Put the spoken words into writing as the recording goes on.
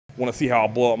Want to see how I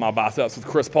blow up my biceps with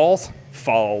Cris Pause?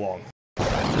 Follow along.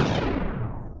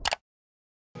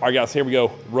 All right, guys, here we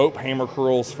go. Rope hammer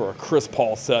curls for a Cris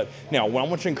Pause set. Now, what I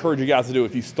want to encourage you guys to do,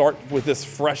 if you start with this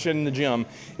fresh in the gym,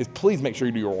 is please make sure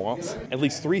you do your warm-ups. At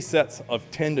least 3 sets of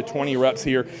 10 to 20 reps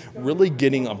here, really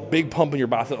getting a big pump in your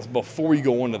biceps before you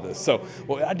go into this. So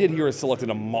what I did here is selected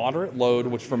a moderate load,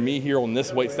 which for me here on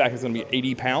this weight stack is going to be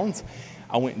 80 pounds.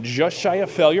 I went just shy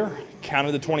of failure,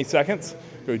 counted the 20 seconds,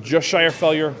 go just shy of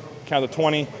failure, counted the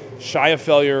 20, shy of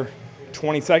failure,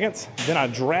 20 seconds. Then I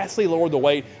drastically lowered the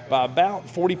weight by about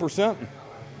 40%,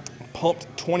 pumped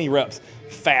 20 reps,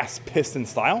 fast piston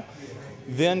style.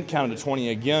 Then counted to 20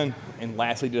 again, and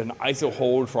lastly did an iso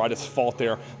hold for I just fought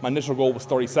there. My initial goal was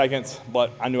 30 seconds,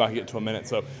 but I knew I could get to a minute,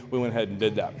 so we went ahead and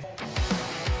did that.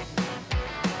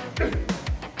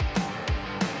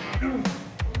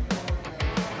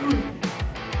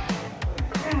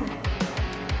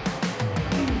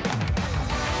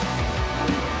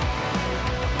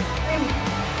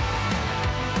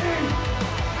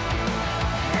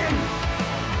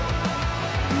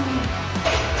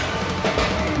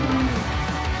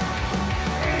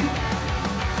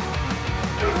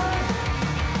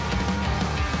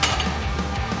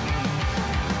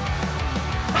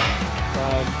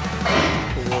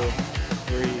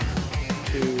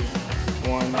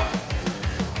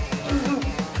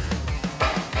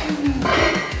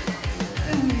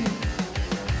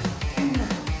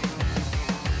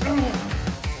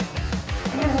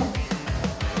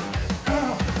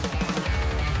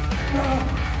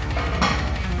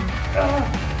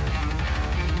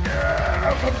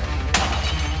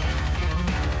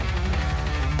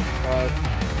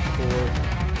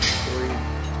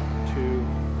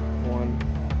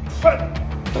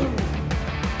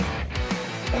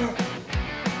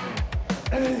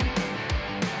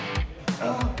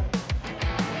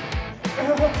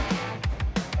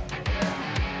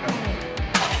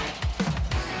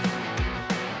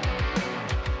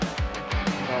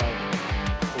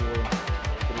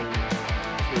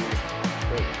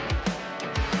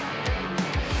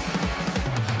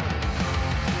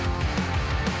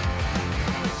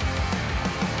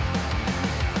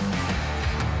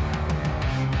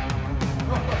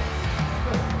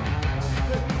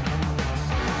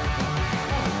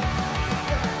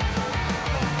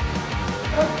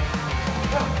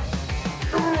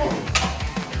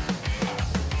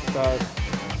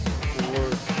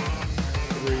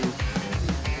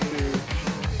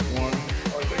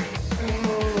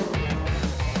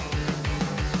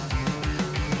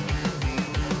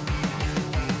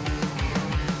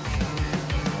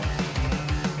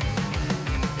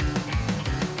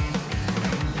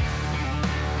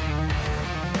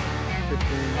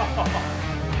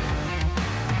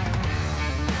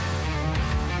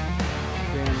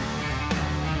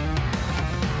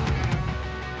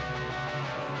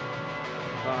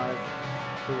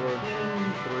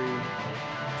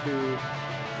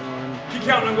 Keep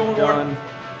counting, I'm going done.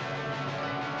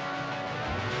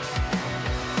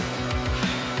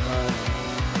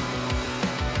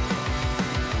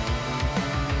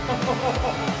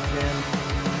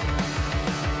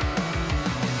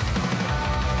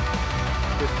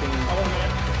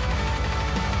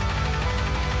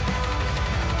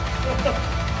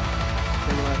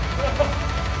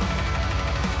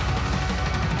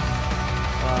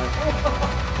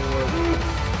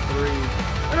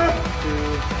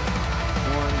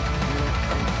 more.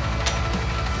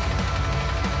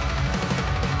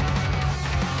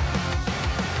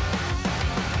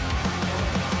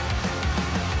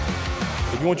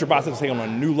 If you want your biceps to take on a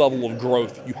new level of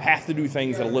growth, you have to do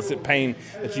things that elicit pain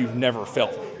that you've never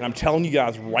felt. And I'm telling you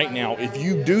guys right now, if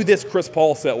you do this Cris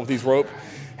Pause set with these rope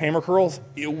hammer curls,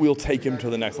 it will take him to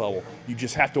the next level. You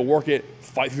just have to work it,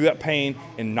 fight through that pain,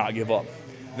 and not give up.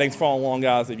 Thanks for following along,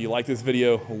 guys. If you like this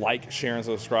video, like, share, and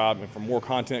subscribe. And for more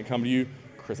content coming to you,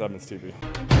 Chris Evans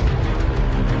TV.